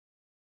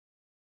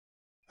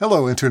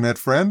Hello, Internet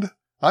friend.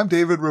 I'm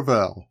David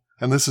Ravel,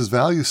 and this is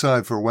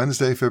ValueSide for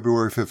Wednesday,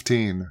 February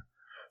 15.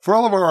 For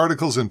all of our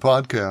articles and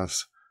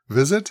podcasts,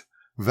 visit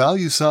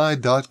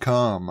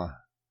valueside.com.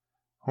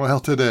 Well,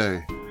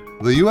 today,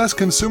 the U.S.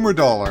 consumer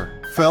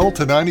dollar fell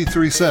to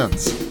 93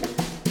 cents.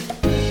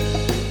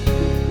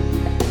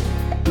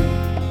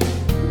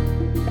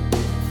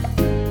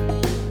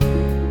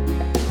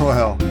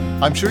 Well,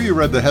 I'm sure you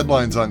read the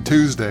headlines on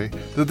Tuesday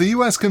that the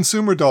U.S.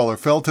 consumer dollar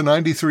fell to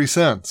 93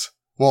 cents.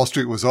 Wall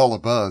Street was all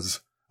abuzz.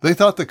 They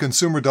thought the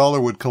consumer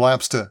dollar would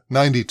collapse to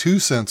 92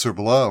 cents or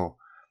below.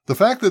 The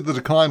fact that the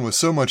decline was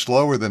so much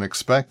lower than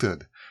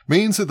expected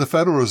means that the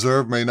Federal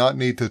Reserve may not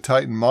need to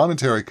tighten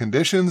monetary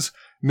conditions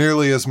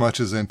nearly as much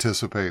as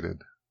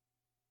anticipated.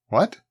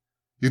 What?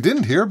 You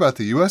didn't hear about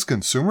the U.S.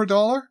 consumer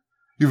dollar?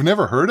 You've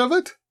never heard of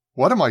it?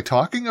 What am I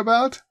talking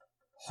about?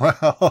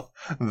 Well,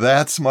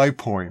 that's my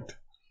point.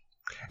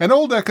 An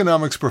old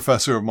economics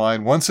professor of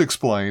mine once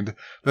explained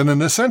that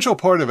an essential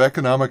part of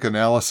economic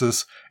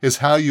analysis is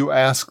how you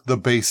ask the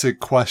basic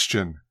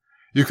question.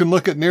 You can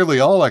look at nearly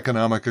all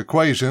economic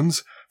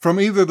equations from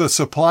either the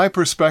supply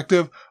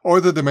perspective or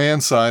the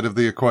demand side of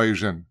the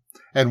equation.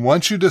 And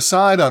once you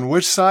decide on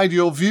which side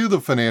you'll view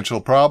the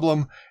financial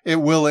problem, it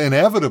will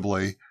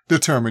inevitably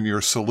determine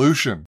your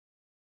solution.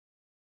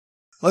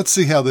 Let's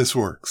see how this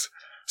works.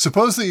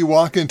 Suppose that you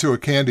walk into a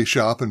candy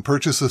shop and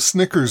purchase a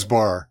Snickers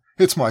bar.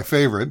 It's my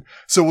favorite,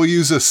 so we'll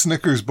use a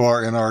Snickers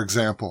bar in our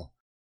example.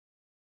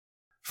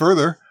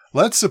 Further,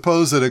 let's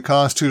suppose that it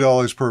costs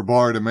 $2 per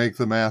bar to make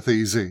the math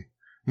easy.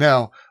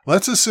 Now,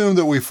 let's assume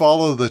that we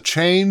follow the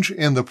change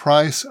in the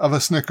price of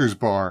a Snickers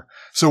bar,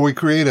 so we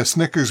create a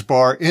Snickers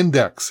bar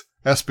index,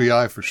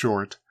 SBI for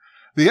short.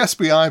 The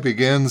SBI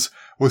begins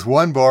with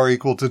one bar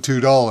equal to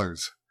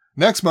 $2.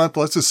 Next month,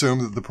 let's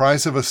assume that the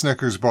price of a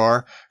Snickers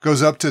bar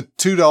goes up to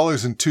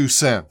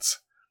 $2.02.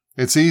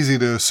 It's easy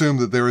to assume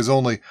that there is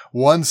only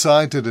one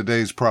side to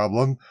today's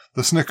problem.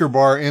 The Snicker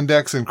bar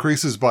index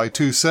increases by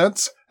 2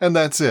 cents, and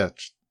that's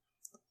it.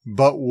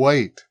 But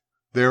wait,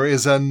 there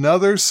is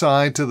another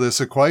side to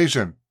this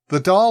equation, the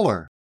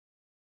dollar.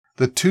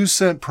 The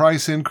 2-cent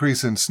price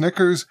increase in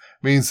Snickers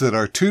means that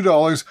our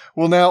 $2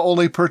 will now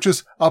only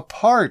purchase a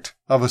part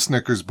of a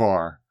Snickers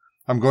bar.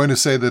 I'm going to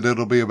say that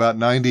it'll be about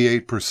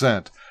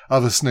 98%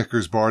 of a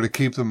Snickers bar to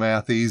keep the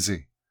math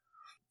easy.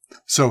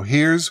 So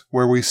here's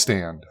where we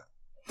stand.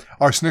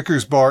 Our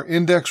Snickers bar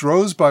index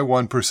rose by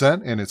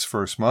 1% in its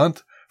first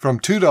month, from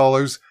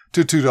 $2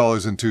 to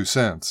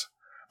 $2.02.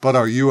 But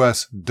our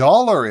U.S.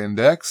 dollar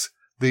index,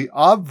 the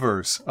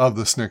obverse of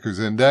the Snickers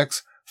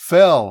index,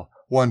 fell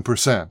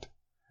 1%.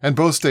 And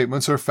both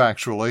statements are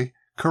factually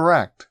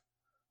correct.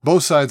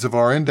 Both sides of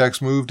our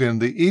index moved in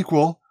the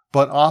equal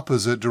but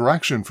opposite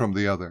direction from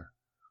the other.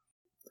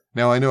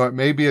 Now, I know it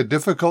may be a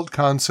difficult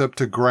concept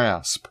to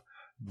grasp,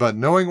 but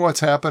knowing what's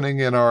happening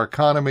in our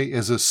economy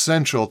is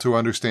essential to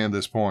understand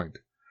this point.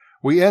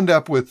 We end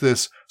up with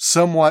this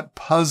somewhat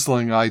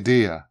puzzling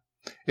idea.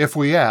 If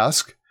we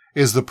ask,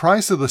 is the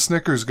price of the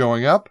Snickers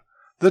going up?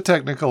 The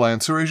technical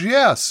answer is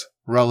yes,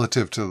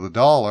 relative to the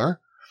dollar.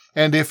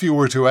 And if you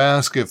were to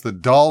ask if the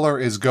dollar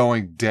is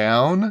going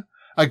down,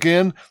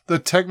 again, the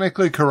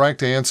technically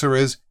correct answer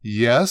is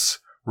yes,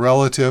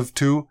 relative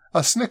to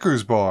a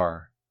Snickers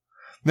bar.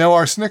 Now,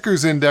 our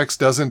Snickers index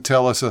doesn't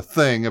tell us a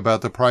thing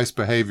about the price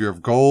behavior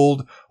of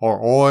gold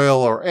or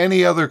oil or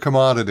any other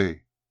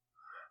commodity.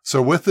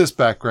 So with this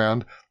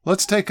background,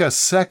 let's take a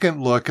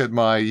second look at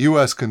my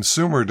U.S.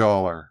 consumer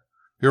dollar.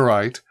 You're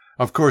right.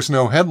 Of course,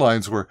 no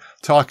headlines were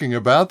talking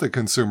about the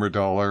consumer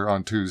dollar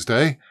on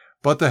Tuesday,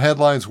 but the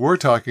headlines were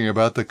talking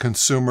about the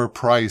consumer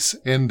price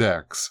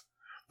index.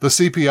 The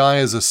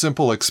CPI is a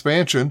simple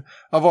expansion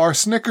of our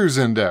Snickers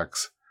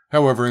index.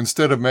 However,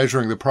 instead of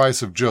measuring the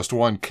price of just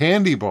one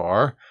candy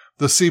bar,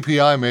 the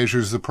CPI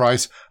measures the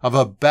price of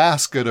a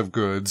basket of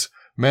goods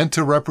meant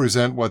to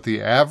represent what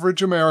the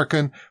average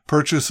American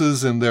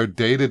purchases in their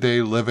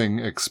day-to-day living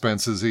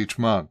expenses each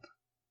month.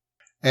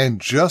 And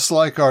just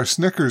like our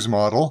Snickers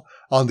model,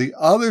 on the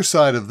other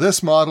side of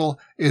this model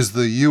is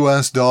the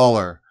U.S.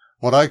 dollar,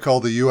 what I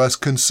call the U.S.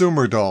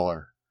 consumer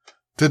dollar.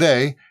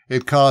 Today,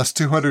 it costs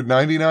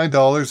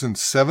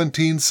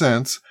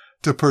 $299.17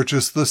 to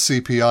purchase the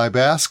CPI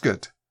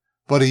basket.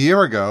 But a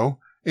year ago,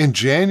 in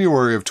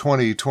January of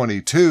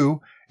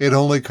 2022, it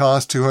only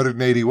cost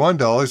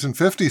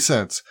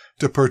 $281.50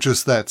 to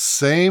purchase that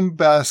same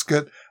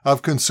basket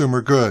of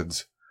consumer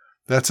goods.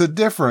 That's a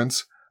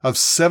difference of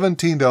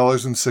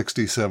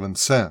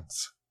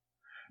 $17.67.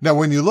 Now,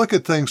 when you look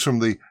at things from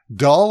the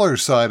dollar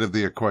side of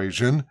the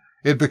equation,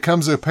 it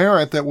becomes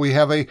apparent that we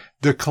have a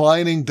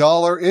declining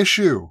dollar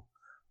issue.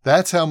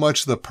 That's how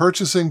much the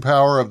purchasing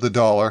power of the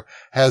dollar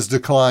has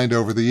declined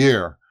over the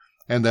year.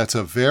 And that's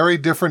a very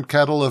different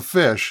kettle of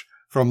fish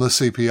from the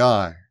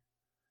CPI.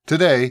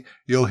 Today,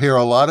 you'll hear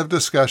a lot of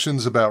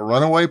discussions about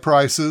runaway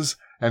prices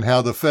and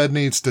how the Fed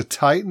needs to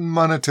tighten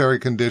monetary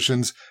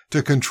conditions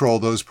to control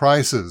those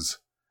prices.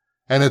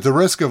 And at the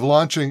risk of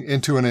launching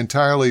into an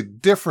entirely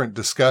different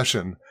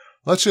discussion,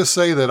 let's just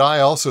say that I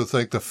also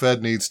think the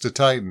Fed needs to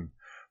tighten.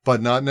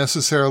 but not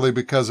necessarily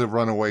because of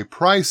runaway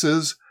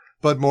prices,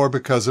 but more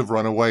because of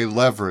runaway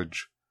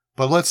leverage.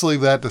 But let's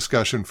leave that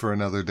discussion for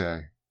another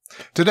day.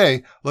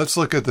 Today, let's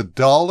look at the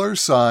dollar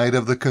side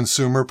of the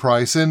consumer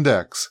price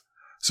index.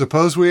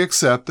 Suppose we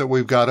accept that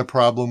we've got a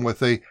problem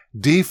with a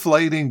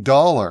deflating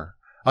dollar,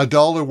 a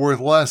dollar worth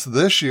less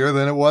this year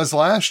than it was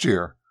last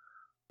year.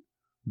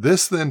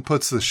 This then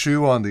puts the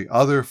shoe on the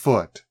other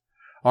foot.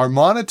 Our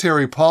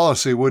monetary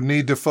policy would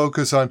need to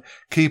focus on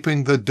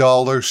keeping the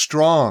dollar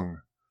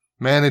strong.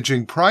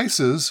 Managing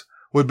prices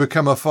would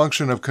become a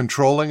function of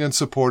controlling and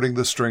supporting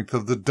the strength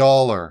of the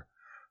dollar.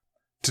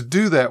 To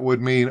do that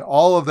would mean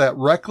all of that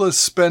reckless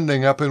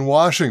spending up in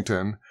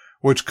Washington,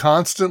 which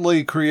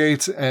constantly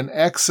creates an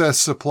excess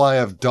supply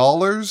of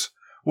dollars,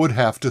 would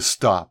have to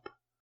stop.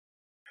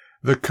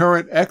 The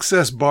current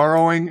excess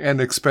borrowing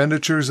and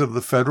expenditures of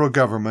the federal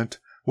government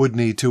would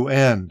need to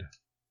end.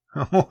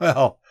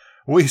 Well,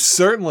 we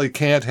certainly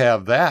can't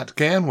have that,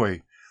 can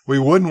we? We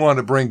wouldn't want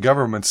to bring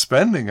government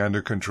spending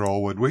under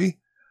control, would we?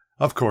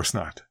 Of course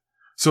not.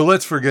 So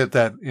let's forget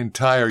that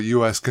entire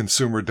U.S.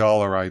 consumer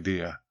dollar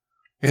idea.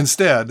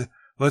 Instead,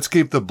 let's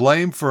keep the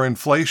blame for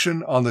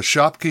inflation on the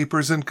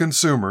shopkeepers and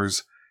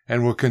consumers,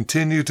 and we'll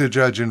continue to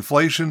judge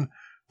inflation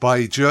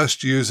by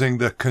just using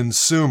the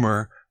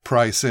consumer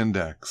price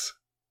index.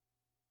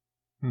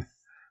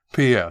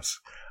 P.S.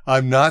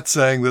 I'm not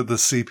saying that the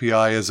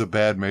CPI is a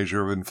bad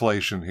measure of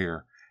inflation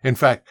here. In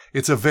fact,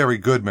 it's a very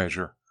good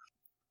measure.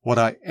 What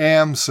I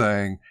am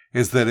saying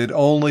is that it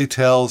only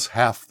tells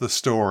half the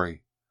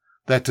story.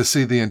 That to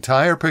see the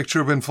entire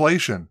picture of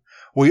inflation,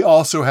 we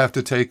also have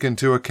to take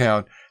into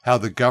account how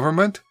the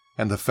government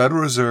and the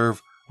Federal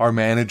Reserve are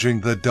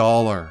managing the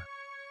dollar.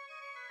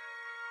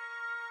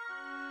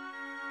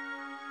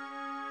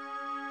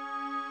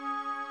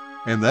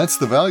 And that's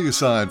the value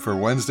side for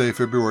Wednesday,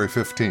 February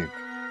 15th.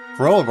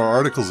 For all of our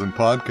articles and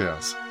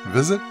podcasts,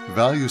 visit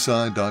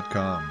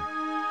valueside.com.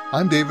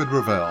 I'm David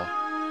Ravel.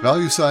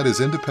 ValueSide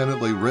is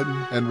independently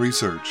written and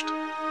researched.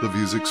 The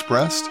views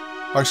expressed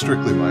are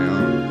strictly my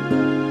own.